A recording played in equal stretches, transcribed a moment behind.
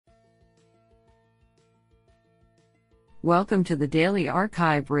Welcome to the Daily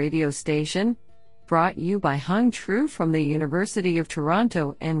Archive radio station, brought you by Hung Tru from the University of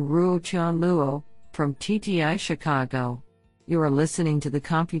Toronto and Ruo Chan Luo from TTI Chicago. You are listening to the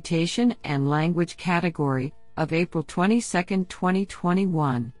Computation and Language category of April 22,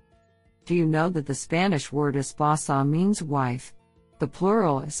 2021. Do you know that the Spanish word esposa means wife? The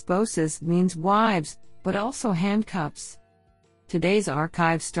plural esposas means wives, but also handcuffs. Today's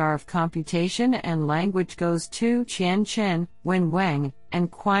archive star of computation and language goes to Qian Chen, Wen Wang, and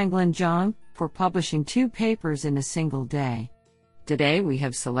Quanglin Zhang for publishing 2 papers in a single day. Today we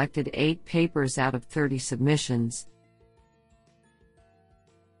have selected 8 papers out of 30 submissions.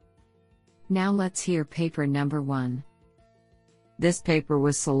 Now let's hear paper number 1. This paper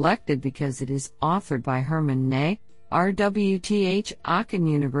was selected because it is authored by Herman Ney, RWTH Aachen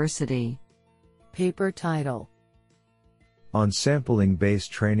University. Paper title: On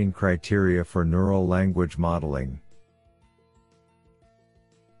Sampling-Based Training Criteria for Neural Language Modeling.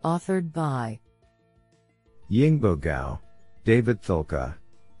 Authored by Yingbo Gao, David Thilke,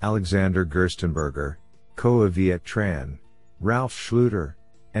 Alexander Gerstenberger, Koa Viet Tran, Ralph Schluter,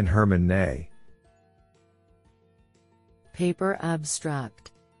 and Herman Ney. Paper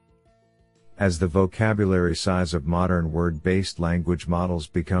abstract: As the vocabulary size of modern word-based language models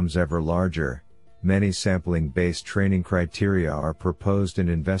becomes ever larger, many sampling-based training criteria are proposed and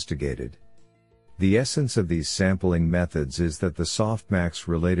investigated. The essence of these sampling methods is that the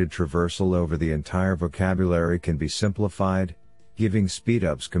softmax-related traversal over the entire vocabulary can be simplified, giving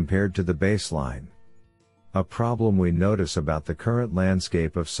speedups compared to the baseline. A problem we notice about the current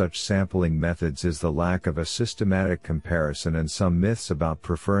landscape of such sampling methods is the lack of a systematic comparison and some myths about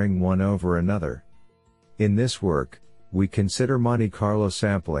preferring one over another. In this work, we consider Monte Carlo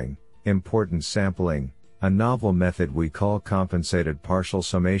sampling, importance sampling, a novel method we call compensated partial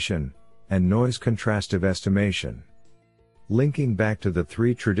summation, and noise contrastive estimation. Linking back to the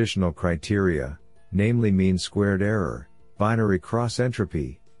 3 traditional criteria, namely mean squared error, binary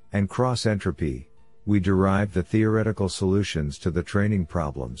cross-entropy, and cross-entropy, we derive the theoretical solutions to the training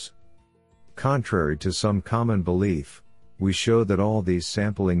problems. Contrary to some common belief, we show that all these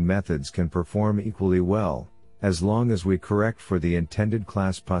sampling methods can perform equally well, as long as we correct for the intended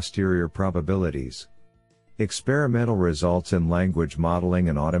class posterior probabilities. Experimental results in language modeling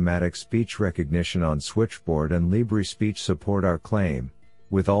and automatic speech recognition on Switchboard and LibreSpeech support our claim,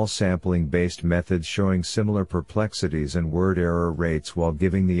 with all sampling-based methods showing similar perplexities and word error rates while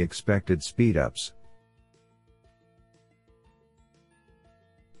giving the expected speedups.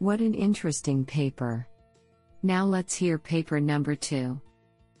 What an interesting paper. Now let's hear paper number 2.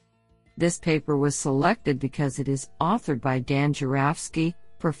 This paper was selected because it is authored by Dan Jurafsky,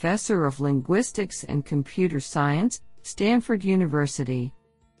 Professor of Linguistics and Computer Science, Stanford University.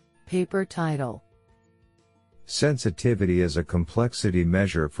 Paper title: Sensitivity as a Complexity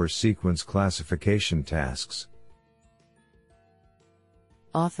Measure for Sequence Classification Tasks.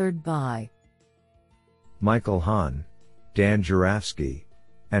 Authored by Michael Hahn, Dan Jurafsky,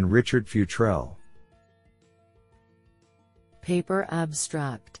 and Richard Futrell. Paper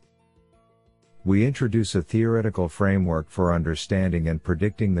abstract: We introduce a theoretical framework for understanding and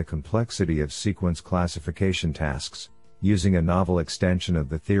predicting the complexity of sequence classification tasks, using a novel extension of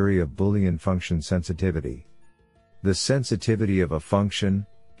the theory of Boolean function sensitivity. The sensitivity of a function,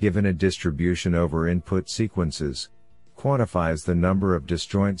 given a distribution over input sequences, quantifies the number of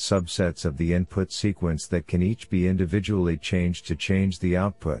disjoint subsets of the input sequence that can each be individually changed to change the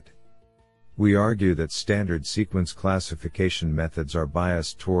output. We argue that standard sequence classification methods are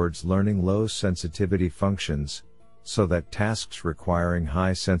biased towards learning low sensitivity functions, so that tasks requiring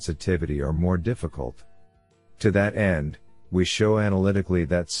high sensitivity are more difficult. To that end, we show analytically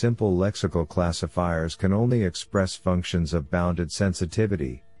that simple lexical classifiers can only express functions of bounded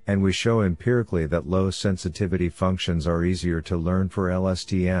sensitivity, and we show empirically that low sensitivity functions are easier to learn for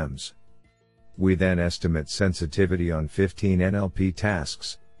LSTMs. We then estimate sensitivity on 15 NLP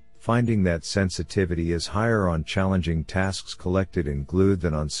tasks, finding that sensitivity is higher on challenging tasks collected in GLUE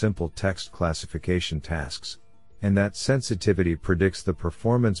than on simple text classification tasks, and that sensitivity predicts the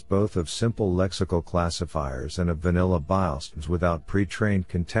performance both of simple lexical classifiers and of vanilla BIOSMs without pre-trained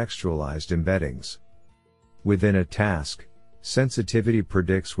contextualized embeddings. Within a task, sensitivity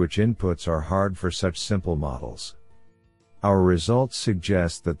predicts which inputs are hard for such simple models. Our results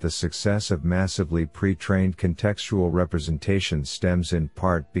suggest that the success of massively pre-trained contextual representations stems in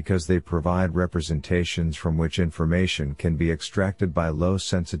part because they provide representations from which information can be extracted by low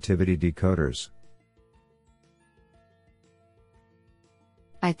sensitivity decoders.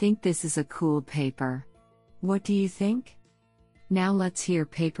 I think this is a cool paper. What do you think? Now let's hear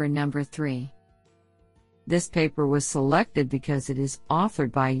paper number 3. This paper was selected because it is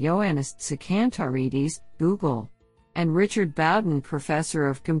authored by Ioannis Tsikantarides, Google, and Richard Bowden, Professor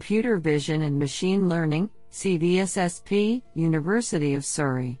of Computer Vision and Machine Learning, CVSSP, University of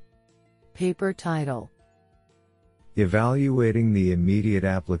Surrey. Paper title: Evaluating the immediate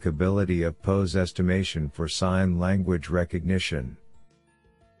applicability of pose estimation for sign language recognition.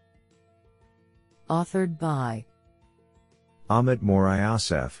 Authored by Amit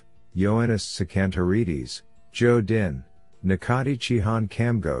Morayasef, Ioannis Tsikantarides, Joe Din, Nakati Chihan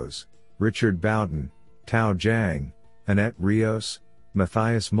Kamgos, Richard Bowden, Tao Zhang, Annette Rios,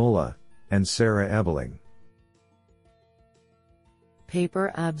 Matthias Mulla, and Sarah Ebeling.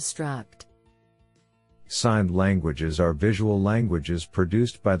 Paper abstract: Signed languages are visual languages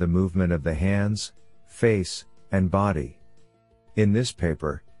produced by the movement of the hands, face, and body. In this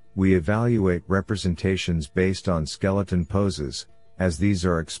paper, we evaluate representations based on skeleton poses, as these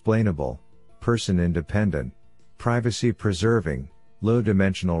are explainable, person-independent, privacy-preserving,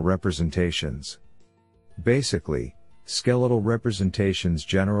 low-dimensional representations. Basically, skeletal representations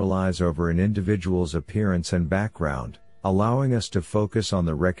generalize over an individual's appearance and background, allowing us to focus on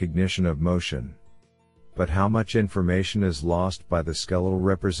the recognition of motion. But how much information is lost by the skeletal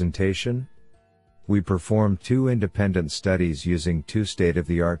representation? We performed 2 independent studies using 2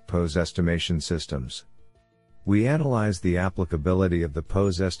 state-of-the-art pose estimation systems. We analyzed the applicability of the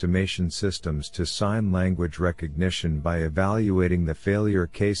pose estimation systems to sign language recognition by evaluating the failure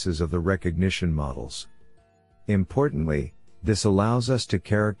cases of the recognition models. Importantly, this allows us to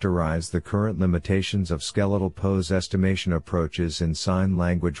characterize the current limitations of skeletal pose estimation approaches in sign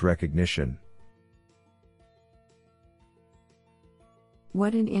language recognition.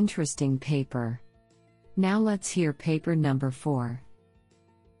 What an interesting paper. Now let's hear paper number 4.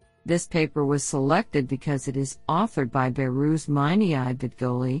 This paper was selected because it is authored by Behrooz Meinai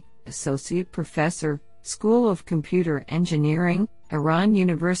Bidgoli, Associate Professor, School of Computer Engineering, Iran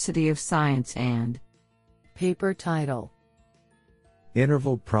University of Science and paper title: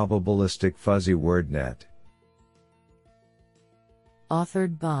 Interval Probabilistic Fuzzy WordNet.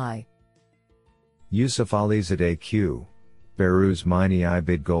 Authored by Yusufalizadeh Q, Behrooz Meinai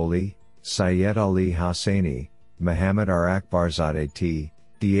Bidgoli, Syed Ali Hosseini, Mohammad R. Akbarzadeh T,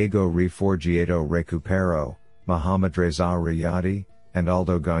 Diego Riforgieto Recupero, Mohammad Reza Riyadi, and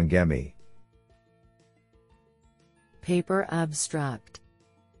Aldo Gangemi. Paper abstract: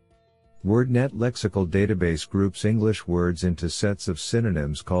 WordNet lexical database groups English words into sets of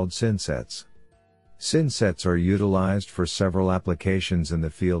synonyms called synsets. Synsets are utilized for several applications in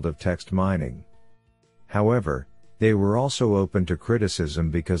the field of text mining. However, they were also open to criticism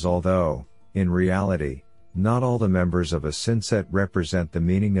because although, in reality, not all the members of a synset represent the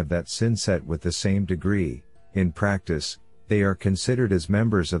meaning of that synset with the same degree, in practice, they are considered as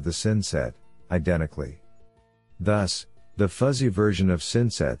members of the synset, identically. Thus, the fuzzy version of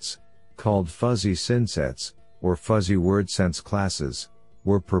synsets, called fuzzy synsets, or fuzzy word sense classes,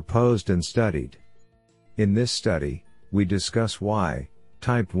 were proposed and studied. In this study, we discuss why,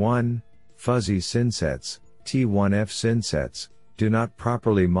 Type 1, fuzzy synsets, T1F synsets, do not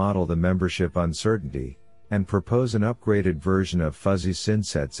properly model the membership uncertainty, and propose an upgraded version of fuzzy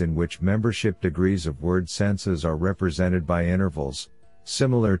synsets in which membership degrees of word senses are represented by intervals,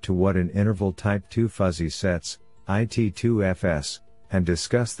 similar to what in interval type 2 fuzzy sets, IT2FS, and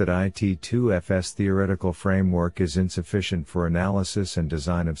discuss that IT2FS theoretical framework is insufficient for analysis and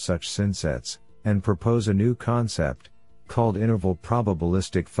design of such synsets, and propose a new concept, called interval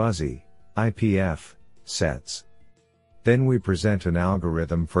probabilistic fuzzy, IPF, sets. Then we present an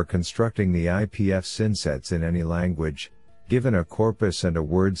algorithm for constructing the IPF synsets in any language, given a corpus and a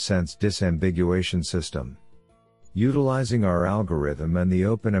word sense disambiguation system. Utilizing our algorithm and the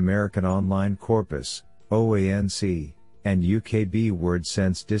Open American Online Corpus, OANC, and UKB word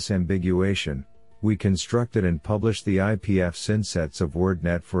sense disambiguation, we constructed and published the IPF synsets of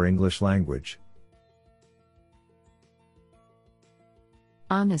WordNet for English language.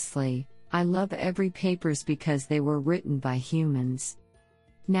 Honestly, I love every papers because they were written by humans.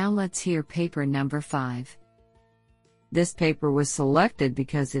 Now let's hear paper number 5. This paper was selected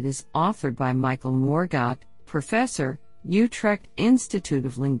because it is authored by Michael Morgott, Professor, Utrecht Institute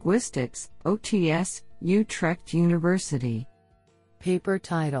of Linguistics, OTS, Utrecht University. Paper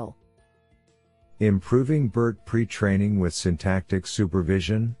title: Improving BERT Pre-Training with Syntactic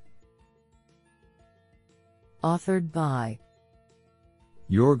Supervision. Authored by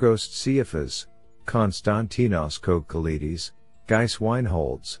Yorgos Tsiafas, Konstantinos Kokkalidis, Gijs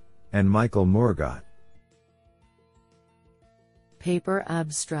Weinholz, and Michael Morgott. Paper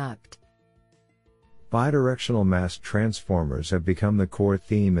abstract: Bidirectional mask transformers have become the core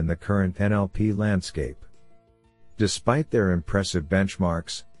theme in the current NLP landscape. Despite their impressive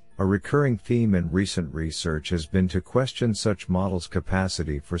benchmarks, a recurring theme in recent research has been to question such models'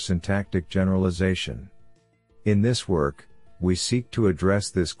 capacity for syntactic generalization. In this work, we seek to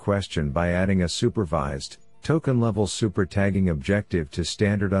address this question by adding a supervised, token-level supertagging objective to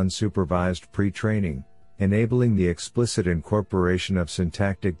standard unsupervised pre-training, enabling the explicit incorporation of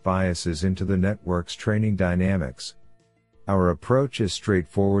syntactic biases into the network's training dynamics. Our approach is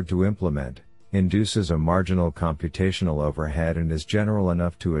straightforward to implement, induces a marginal computational overhead, and is general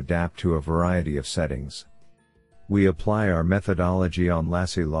enough to adapt to a variety of settings. We apply our methodology on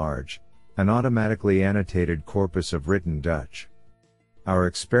Lassie Large, an automatically annotated corpus of written Dutch. Our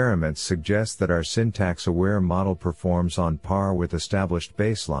experiments suggest that our syntax-aware model performs on par with established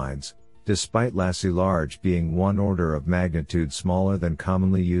baselines, despite Lassie Large being one order of magnitude smaller than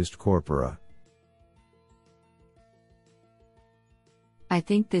commonly used corpora. I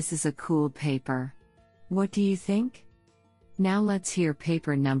think this is a cool paper. What do you think? Now let's hear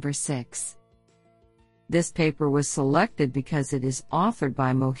paper number 6. This paper was selected because it is authored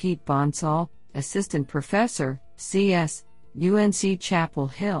by Mohit Bansal, Assistant Professor, CS, UNC Chapel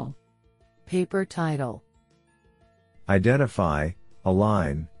Hill. Paper title: Identify,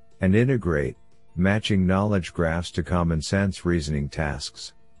 Align, and Integrate, Matching Knowledge Graphs to Common Sense Reasoning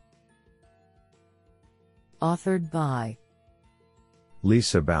Tasks. Authored by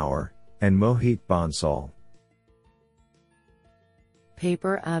Lisa Bauer and Mohit Bansal.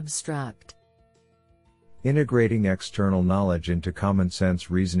 Paper abstract: Integrating external knowledge into common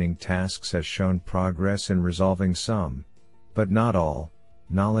sense reasoning tasks has shown progress in resolving some, but not all,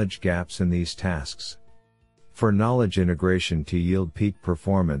 knowledge gaps in these tasks. For knowledge integration to yield peak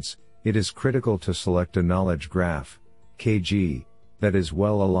performance, it is critical to select a knowledge graph, KG, that is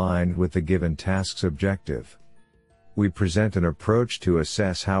well aligned with the given task's objective. We present an approach to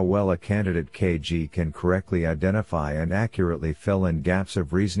assess how well a candidate KG can correctly identify and accurately fill in gaps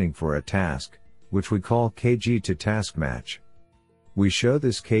of reasoning for a task, which we call KG to task match. We show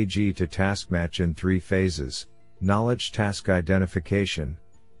this KG to task match in 3 phases: knowledge task identification,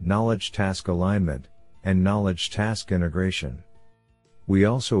 knowledge task alignment, and knowledge task integration. We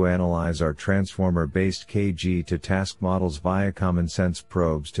also analyze our transformer-based KG to task models via common sense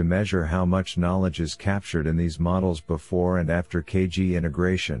probes to measure how much knowledge is captured in these models before and after KG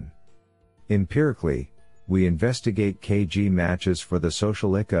integration. Empirically, we investigate KG matches for the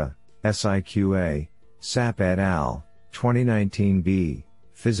Social ICA, SIQA, SAP et al., 2019b,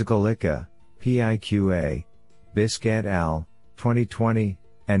 Physical ICA, PIQA, Bisk et al., 2020,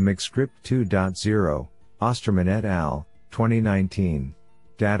 and McScript 2.0, Osterman et al., 2019,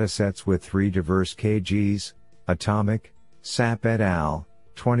 datasets with 3 diverse KGs, Atomic, SAP et al.,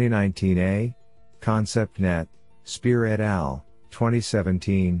 2019a, ConceptNet, Spear et al.,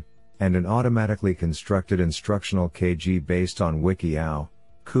 2017, and an automatically constructed instructional KG based on WikiHow,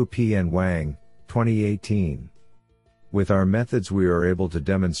 Ku-Pi and Wang, 2018. With our methods we are able to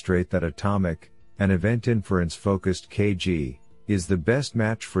demonstrate that Atomic, an event inference-focused KG, is the best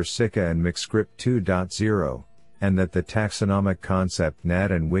match for SICA and McScript 2.0, and that the taxonomic ConceptNet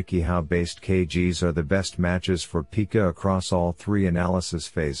and WikiHow-based KGs are the best matches for Pika across all 3 analysis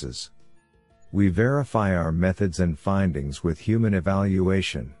phases. We verify our methods and findings with human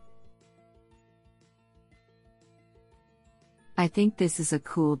evaluation. I think this is a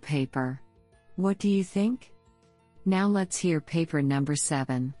cool paper. What do you think? Now let's hear paper number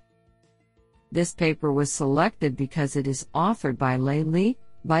 7. This paper was selected because it is authored by Lei Li,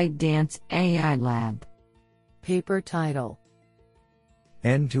 ByteDance AI Lab. Paper title: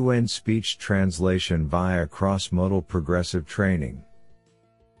 End-to-end speech translation via cross-modal progressive training.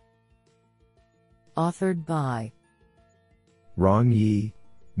 Authored by Rong Yi,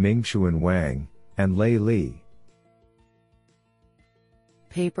 Mingxuan Wang, and Lei Li.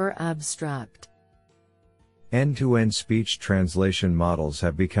 Paper abstract: End-to-end speech translation models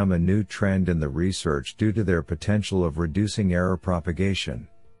have become a new trend in the research due to their potential of reducing error propagation.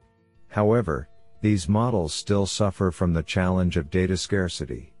 However, these models still suffer from the challenge of data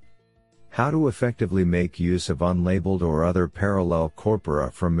scarcity. How to effectively make use of unlabeled or other parallel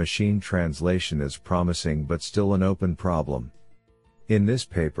corpora from machine translation is promising but still an open problem. In this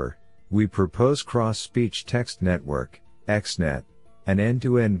paper, we propose Cross-Speech Text Network, XNet, an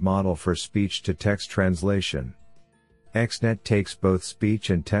end-to-end model for speech-to-text translation. XNet takes both speech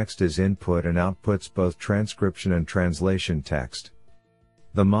and text as input and outputs both transcription and translation text.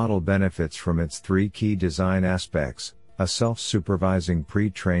 The model benefits from its 3 key design aspects: a self-supervising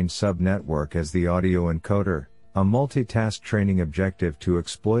pre-trained subnetwork as the audio encoder, a multitask training objective to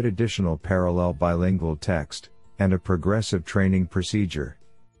exploit additional parallel bilingual text, and a progressive training procedure.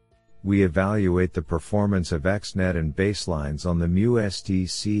 We evaluate the performance of XNet and baselines on the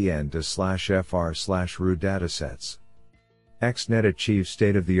mu-SDCN/FR/RU datasets. XNet achieves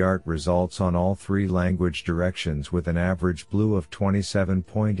state-of-the-art results on all three language directions with an average BLEU of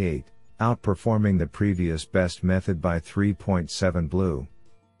 27.8, outperforming the previous best method by 3.7 BLEU.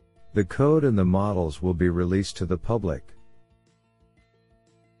 The code and the models will be released to the public.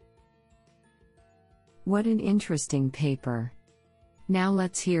 What an interesting paper. Now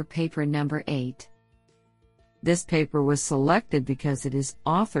let's hear paper number 8. This paper was selected because it is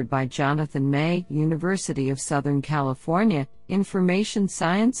authored by Jonathan May, University of Southern California, Information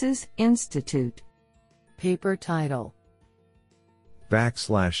Sciences Institute. Paper title: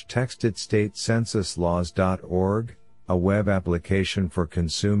 /TextedStateCensusLaws.org, a web application for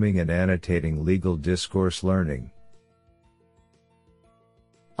consuming and annotating legal discourse learning.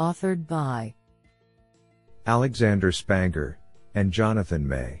 Authored by Alexander Spanger and Jonathan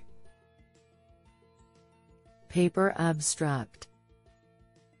May. Paper abstract: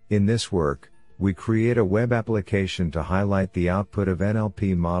 In this work, we create a web application to highlight the output of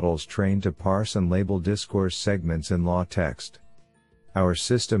NLP models trained to parse and label discourse segments in law text. Our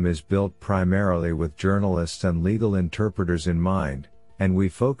system is built primarily with journalists and legal interpreters in mind, and we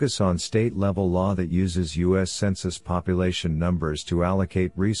focus on state-level law that uses U.S. Census population numbers to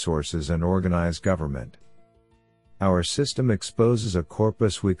allocate resources and organize government. Our system exposes a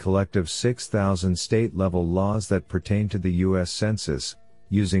corpus we collect of 6,000 state-level laws that pertain to the U.S. Census,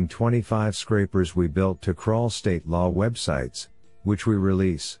 using 25 scrapers we built to crawl state law websites, which we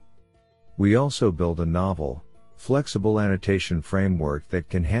release. We also build a novel, flexible annotation framework that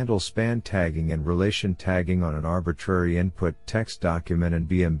can handle span tagging and relation tagging on an arbitrary input text document and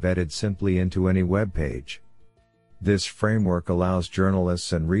be embedded simply into any web page. This framework allows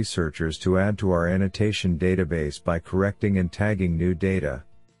journalists and researchers to add to our annotation database by correcting and tagging new data.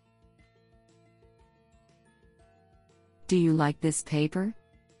 Do you like this paper?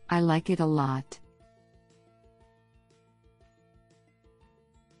 I like it a lot.